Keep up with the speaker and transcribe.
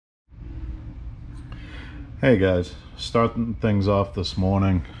Hey guys, starting things off this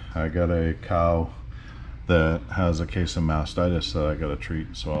morning, I got a cow that has a case of mastitis that I got to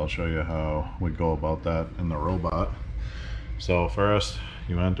treat, so I'll show you how we go about that in the robot. So first,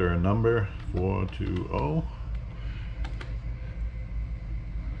 you enter a number 420.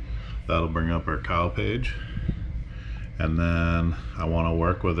 That'll bring up our cow page, and then I want to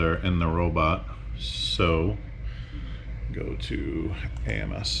work with her in the robot, so go to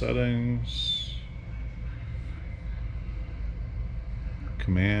AMS settings,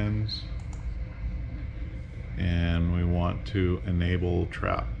 commands, and we want to enable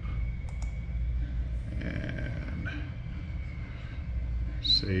trap and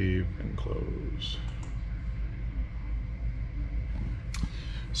save and close.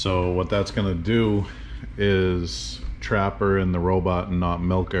 So what that's going to do is trap her in the robot and not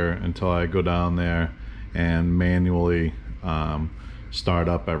milk her until I go down there and manually start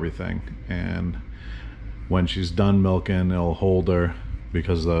up everything, and when she's done milking, it'll hold her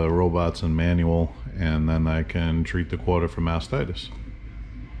because the robot's in manual, and then I can treat the quarter for mastitis.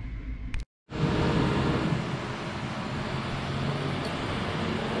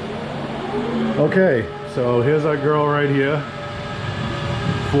 Okay, so here's our girl right here,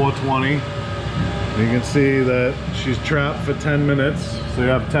 420. You can see that she's trapped for 10 minutes, so you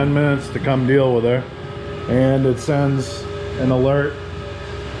have 10 minutes to come deal with her, and it sends an alert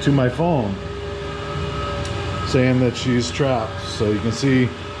to my phone saying that she's trapped. So you can see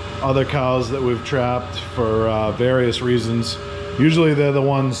other cows that we've trapped for various reasons. Usually they're the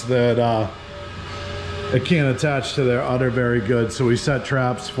ones that can't attach to their udder very good, so we set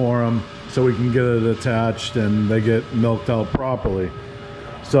traps for them so we can get it attached and they get milked out properly.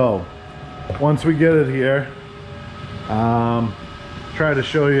 So once we get it here, try to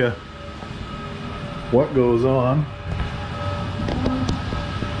show you what goes on.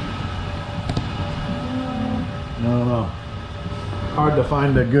 I don't know. Hard to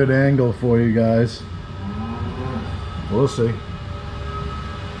find a good angle for you guys. We'll see.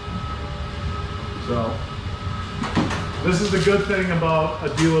 So, this is the good thing about a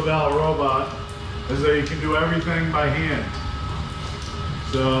DeLaval robot, is that you can do everything by hand.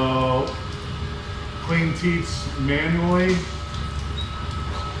 So, clean teats manually.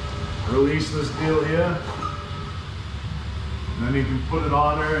 Release this deal here. And then you can put it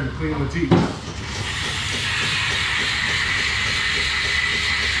on her and clean the teats.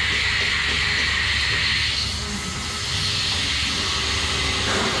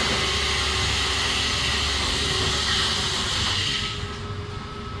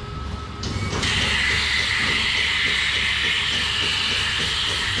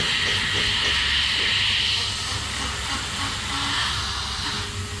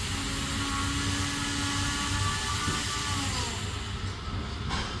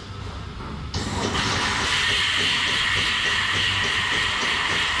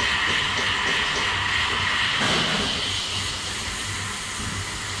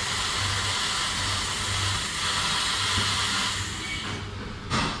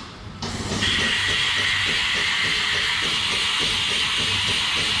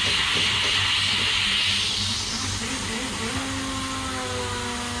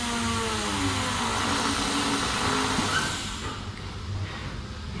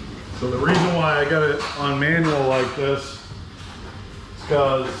 So the reason why I got it on manual like this is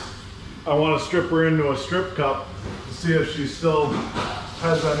because I want to strip her into a strip cup to see if she still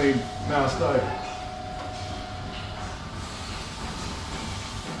has any mastitis.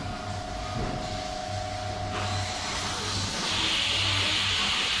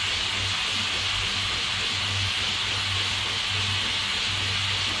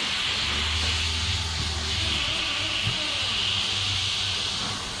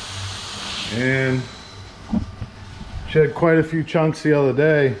 And she had quite a few chunks the other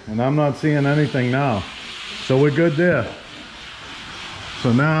day, and I'm not seeing anything now. So we're good there.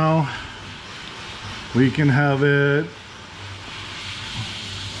 So now we can have it.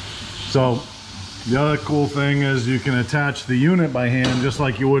 So the other cool thing is you can attach the unit by hand just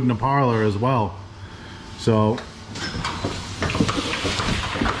like you would in a parlor as well. So,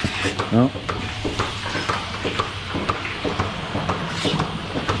 no.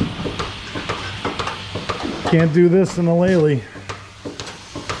 Can't do this in a lathe.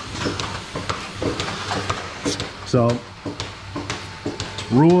 So,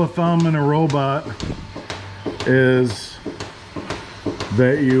 rule of thumb in a robot is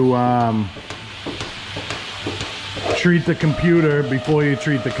that you treat the computer before you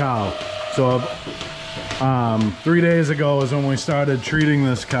treat the cow. So 3 days ago is when we started treating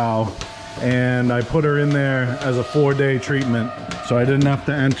this cow, and I put her in there as a 4-day treatment, so I didn't have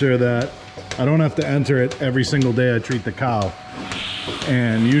to enter that I don't have to enter it every single day I treat the cow.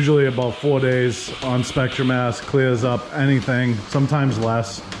 And usually about 4 days on Spectramass clears up anything, sometimes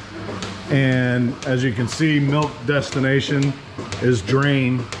less. And as you can see, milk destination is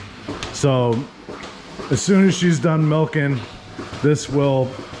drain. So as soon as she's done milking, this will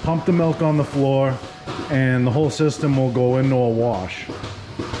pump the milk on the floor and the whole system will go into a wash.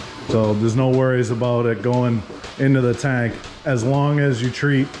 So there's no worries about it going into the tank as long as you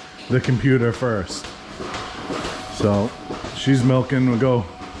treat the computer first. So she's milking. We'll go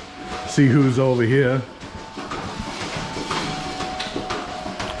see who's over here.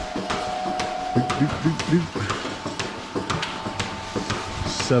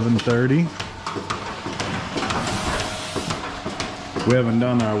 7:30. We haven't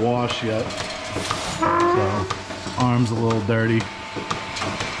done our wash yet, so arm's a little dirty.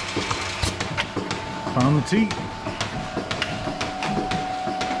 Found the teat.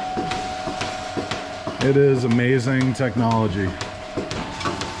 It is amazing technology.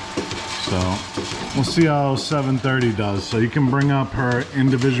 So we'll see how 7:30 does. So you can bring up her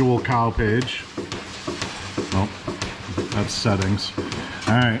individual cow page. Oh, that's settings.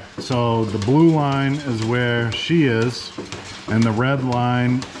 All right, so the blue line is where she is, and the red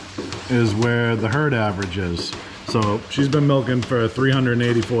line is where the herd average is. So she's been milking for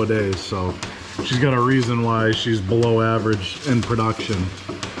 384 days, so she's got a reason why she's below average in production.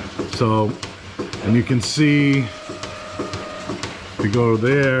 So, and you can see, if you go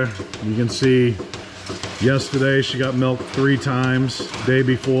there, you can see yesterday she got milked 3 times, day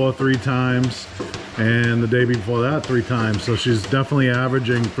before 3 times, and the day before that 3 times. So she's definitely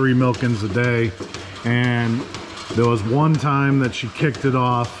averaging 3 milkings a day. And there was one time that she kicked it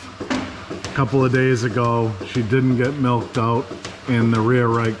off a couple of days ago. She didn't get milked out in the rear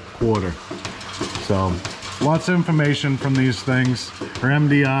right quarter. So lots of information from these things. Her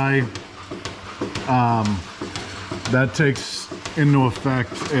MDI, that takes into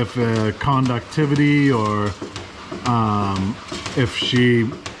effect if conductivity or if she,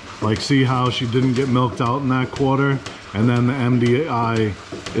 like, see how she didn't get milked out in that quarter, and then the MDI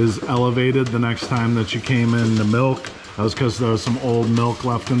is elevated the next time that she came in to milk. That was because there was some old milk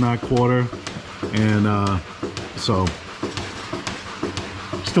left in that quarter. And so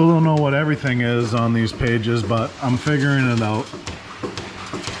still don't know what everything is on these pages, but I'm figuring it out.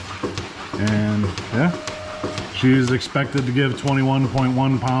 And yeah, she's expected to give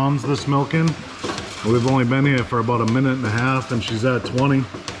 21.1 pounds this milking. We've only been here for about a minute and a half and she's at 20.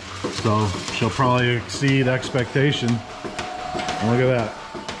 So she'll probably exceed expectation. And look at that.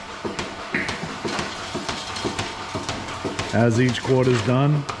 As each quarter's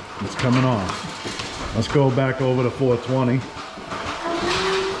done, it's coming off. Let's go back over to 420.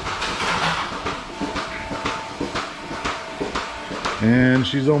 And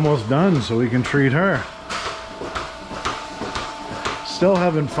she's almost done, so we can treat her. Still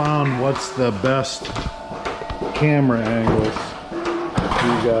haven't found what's the best camera angles for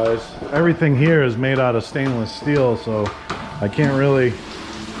you guys. Everything here is made out of stainless steel, so I can't really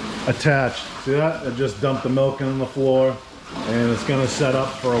attach. See that? I just dumped the milk on the floor, and it's gonna set up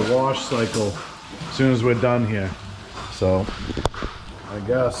for a wash cycle as soon as we're done here. So I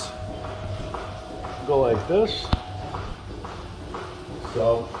guess go like this.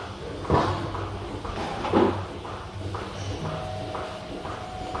 So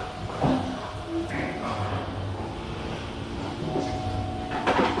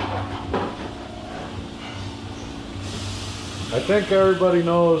I think everybody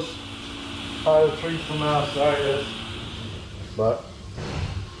knows how to treat for mastitis, but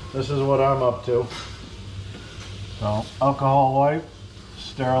this is what I'm up to. So alcohol wipe,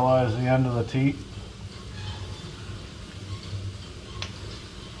 sterilize the end of the teat.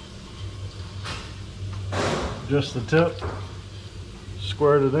 Just the tip,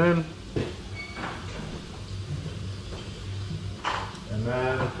 squirt it in, and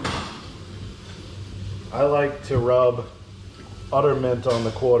then I like to rub Uttermint on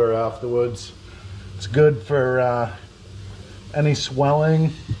the quarter afterwards. It's good for any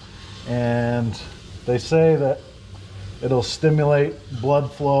swelling, and they say that it'll stimulate blood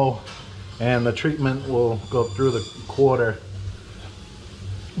flow and the treatment will go through the quarter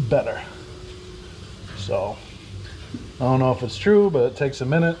better. So I don't know if it's true, but it takes a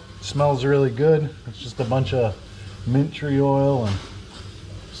minute. It smells really good. It's just a bunch of mint tree oil and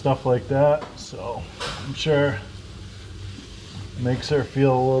stuff like that. So I'm sure it makes her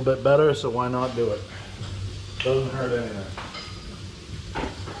feel a little bit better, so why not do it? Doesn't hurt anything.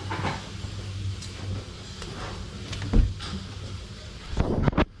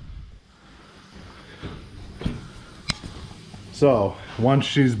 So once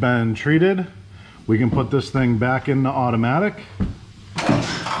she's been treated, we can put this thing back into automatic,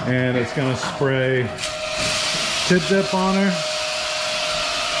 and it's gonna spray tit dip on her.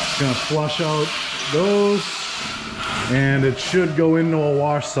 It's gonna flush out those, and it should go into a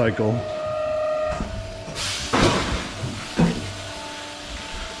wash cycle.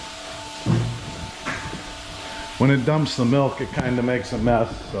 When it dumps the milk, it kind of makes a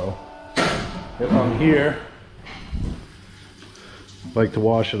mess, so if I'm here, I like to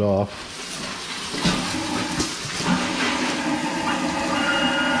wash it off.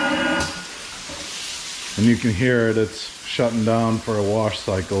 And you can hear it, it's shutting down for a wash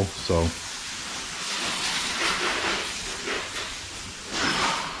cycle, so.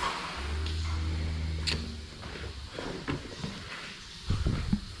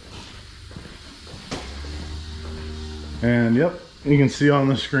 And yep, you can see on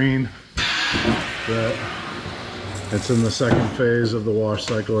the screen that it's in the second phase of the wash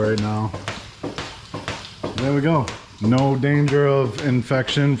cycle right now. There we go. No danger of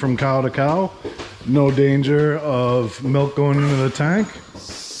infection from cow to cow. No danger of milk going into the tank.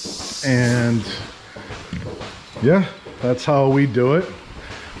 And yeah, that's how we do it.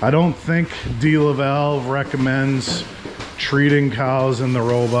 I don't think De La Valve recommends treating cows in the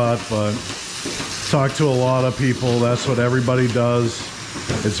robot, but talk to a lot of people, that's what everybody does.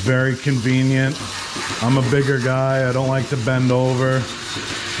 It's very convenient. I'm a bigger guy, I don't like to bend over,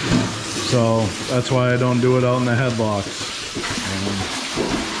 so that's why I don't do it out in the headlocks.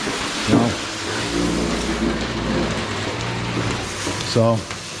 So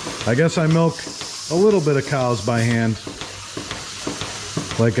I guess I milk a little bit of cows by hand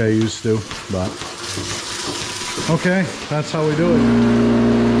like I used to, but okay, that's how we do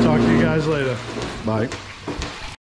it. Talk to you guys later. Bye.